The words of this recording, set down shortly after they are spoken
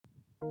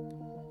Hi,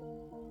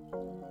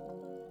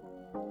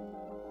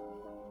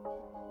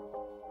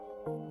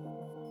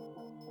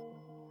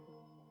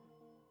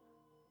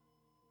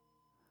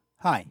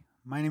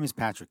 my name is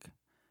Patrick,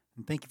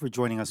 and thank you for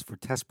joining us for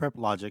Test Prep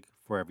Logic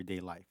for Everyday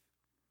Life.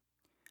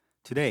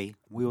 Today,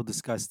 we will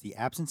discuss the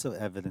absence of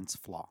evidence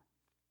flaw.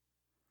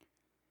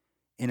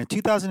 In a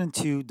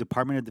 2002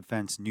 Department of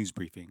Defense news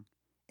briefing,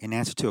 in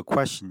answer to a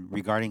question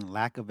regarding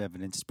lack of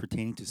evidence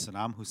pertaining to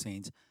Saddam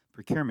Hussein's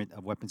procurement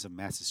of weapons of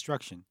mass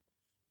destruction,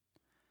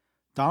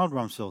 Donald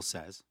Rumsfeld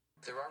says,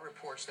 There are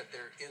reports that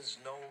there is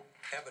no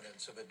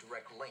evidence of a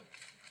direct link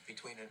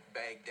between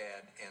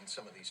Baghdad and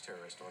some of these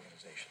terrorist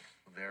organizations.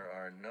 There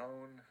are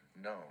known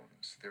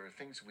knowns. There are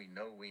things we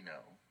know we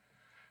know.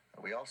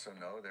 We also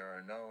know there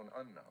are known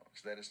unknowns.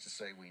 That is to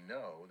say, we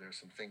know there are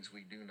some things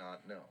we do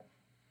not know.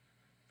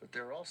 But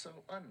there are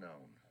also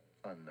unknown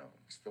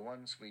unknowns. The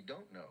ones we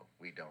don't know,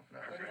 we don't know.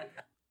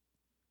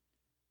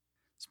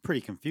 it's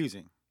pretty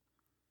confusing.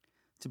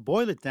 To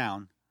boil it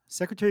down,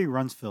 Secretary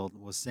Rumsfeld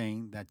was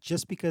saying that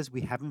just because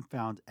we haven't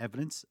found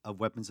evidence of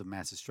weapons of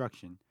mass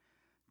destruction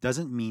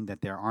doesn't mean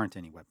that there aren't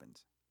any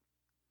weapons.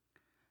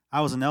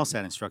 I was an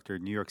LSAT instructor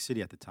in New York City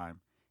at the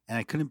time, and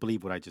I couldn't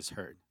believe what I just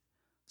heard.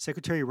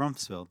 Secretary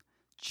Rumsfeld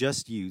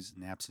just used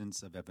an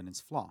absence of evidence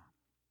flaw.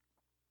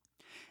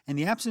 And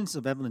the absence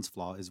of evidence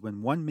flaw is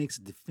when one makes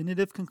a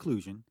definitive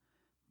conclusion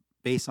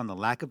based on the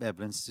lack of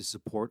evidence to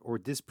support or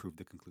disprove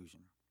the conclusion.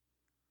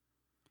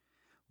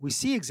 We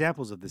see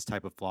examples of this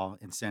type of flaw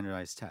in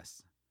standardized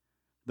tests.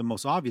 The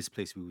most obvious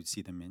place we would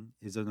see them in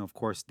is, of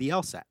course, the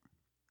LSAT.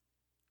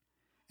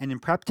 And in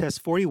Prep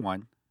Test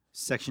 41,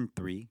 Section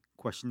 3,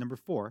 question number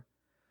 4,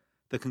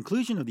 the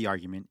conclusion of the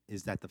argument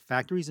is that the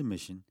factory's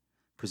emission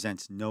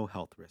presents no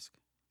health risk.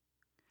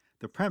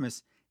 The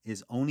premise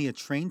is only a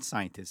trained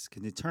scientist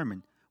can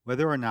determine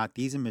whether or not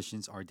these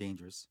emissions are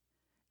dangerous,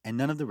 and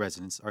none of the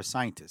residents are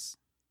scientists.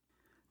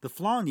 The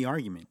flaw in the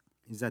argument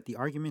is that the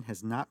argument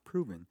has not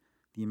proven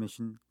the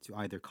emission to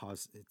either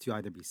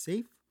be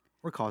safe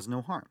or cause no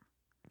harm.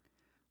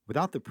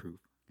 Without the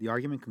proof, the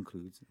argument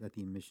concludes that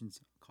the emissions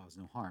cause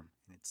no harm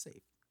and it's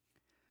safe.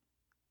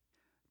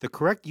 The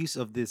correct use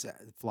of this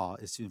flaw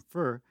is to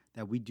infer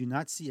that we do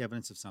not see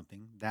evidence of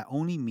something that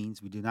only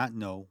means we do not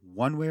know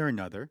one way or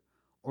another,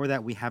 or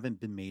that we haven't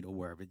been made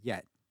aware of it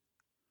yet.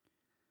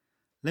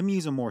 Let me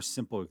use a more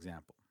simple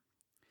example.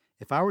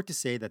 If I were to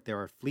say that there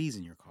are fleas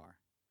in your car,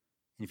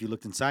 and if you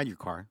looked inside your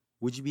car,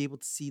 would you be able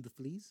to see the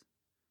fleas?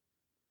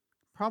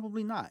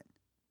 Probably not.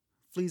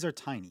 Fleas are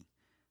tiny.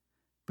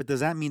 But does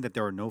that mean that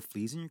there are no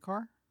fleas in your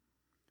car?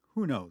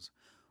 Who knows?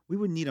 We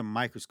would need a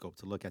microscope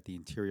to look at the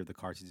interior of the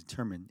car to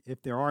determine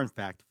if there are in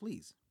fact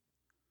fleas.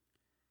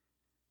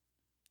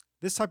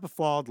 This type of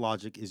flawed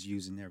logic is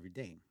used in every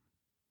day.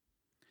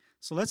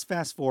 So let's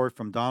fast forward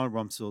from Donald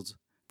Rumsfeld's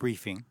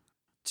briefing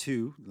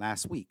to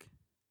last week.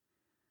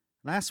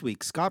 Last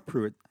week, Scott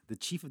Pruitt, the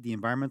chief of the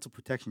Environmental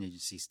Protection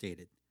Agency,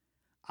 stated,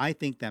 "I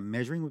think that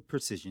measuring with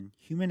precision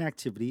human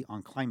activity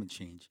on climate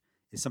change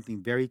is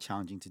something very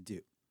challenging to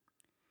do.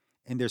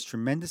 And there's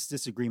tremendous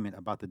disagreement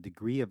about the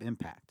degree of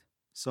impact.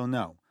 So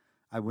no,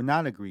 I would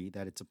not agree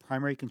that it's a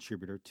primary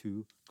contributor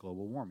to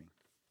global warming."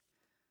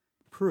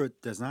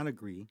 Pruitt does not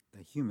agree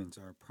that humans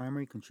are a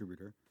primary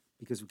contributor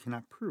because we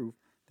cannot prove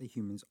that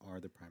humans are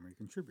the primary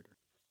contributor.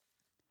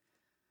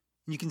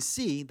 And you can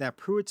see that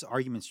Pruitt's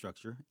argument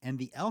structure and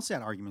the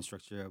LSAT argument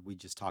structure that we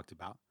just talked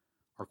about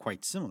are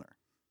quite similar.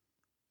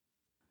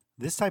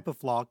 This type of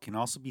flaw can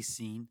also be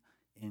seen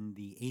in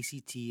the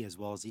ACT as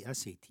well as the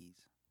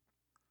SATs.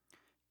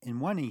 In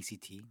one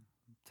ACT,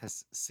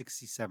 test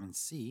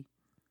 67C,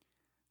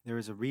 there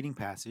is a reading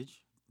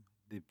passage,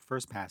 the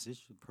first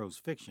passage, prose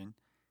fiction,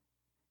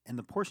 and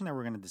the portion that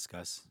we're going to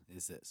discuss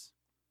is this.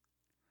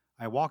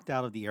 I walked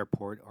out of the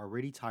airport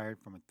already tired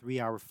from a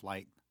 3-hour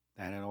flight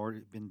that had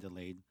already been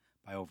delayed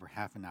by over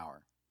half an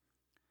hour.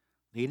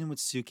 Laden with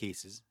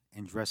suitcases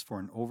and dressed for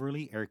an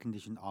overly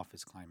air-conditioned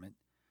office climate,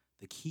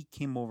 the heat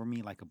came over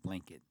me like a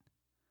blanket,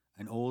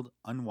 an old,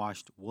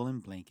 unwashed woolen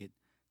blanket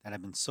that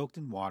had been soaked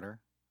in water,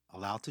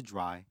 allowed to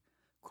dry,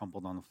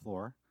 crumpled on the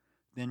floor,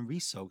 then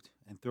re-soaked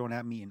and thrown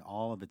at me in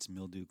all of its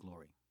mildew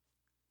glory.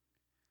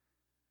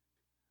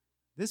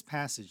 This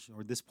passage,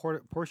 or this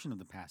portion of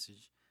the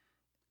passage,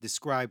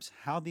 describes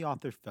how the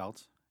author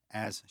felt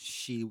as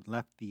she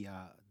left the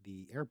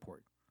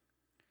airport.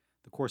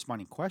 The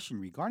corresponding question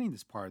regarding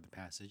this part of the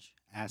passage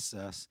asks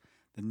us,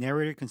 the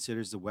narrator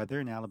considers the weather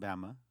in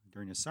Alabama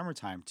during the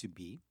summertime to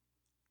be,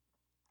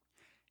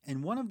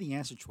 and one of the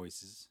answer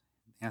choices,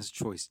 answer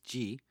choice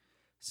G,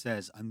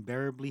 says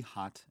unbearably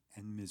hot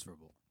and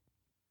miserable.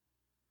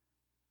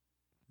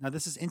 Now,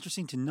 this is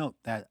interesting to note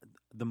that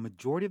the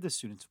majority of the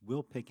students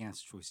will pick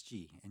answer choice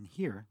G, and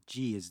here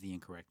G is the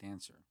incorrect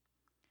answer.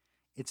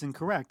 It's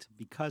incorrect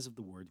because of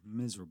the word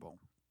miserable.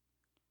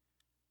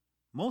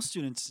 Most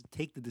students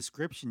take the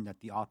description that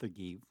the author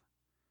gave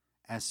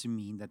as to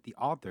mean that the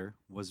author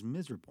was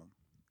miserable,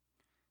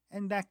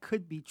 and that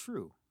could be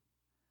true.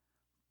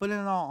 But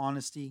in all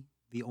honesty,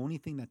 the only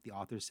thing that the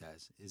author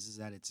says is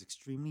that it's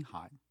extremely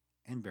hot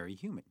and very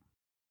humid.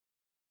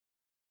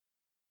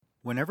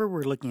 Whenever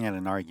we're looking at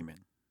an argument,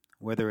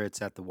 whether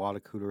it's at the water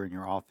cooler in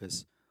your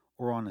office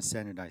or on a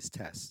standardized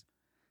test,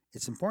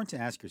 it's important to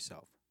ask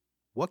yourself,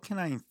 what can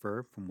I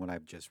infer from what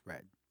I've just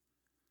read?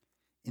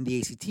 In the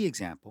ACT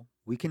example,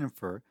 we can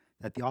infer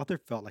that the author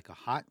felt like a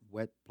hot,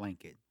 wet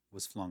blanket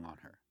was flung on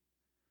her.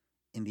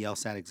 In the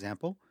LSAT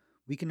example,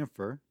 we can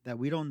infer that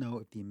we don't know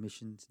if the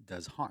emissions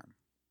does harm.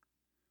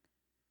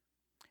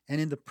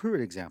 And in the Pruitt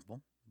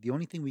example, the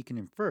only thing we can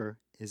infer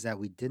is that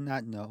we did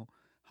not know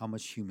how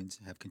much humans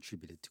have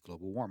contributed to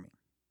global warming.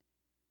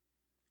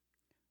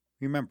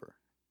 Remember,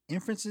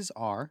 inferences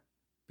are,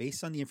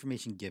 based on the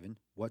information given,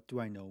 what do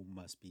I know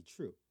must be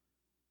true.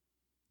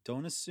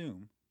 Don't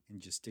assume and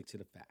just stick to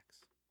the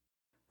facts.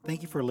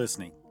 Thank you for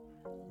listening.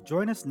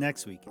 Join us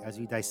next week as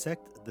we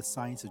dissect the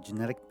science of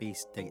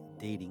genetic-based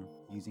dating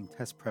using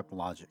test prep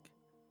logic.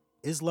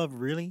 Is love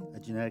really a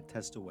genetic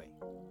test away?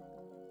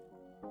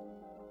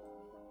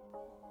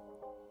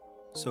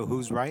 So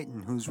who's right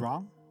and who's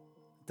wrong?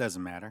 It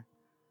doesn't matter.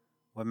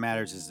 What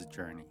matters is the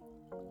journey.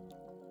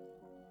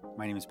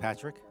 My name is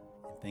Patrick,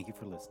 and thank you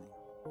for listening.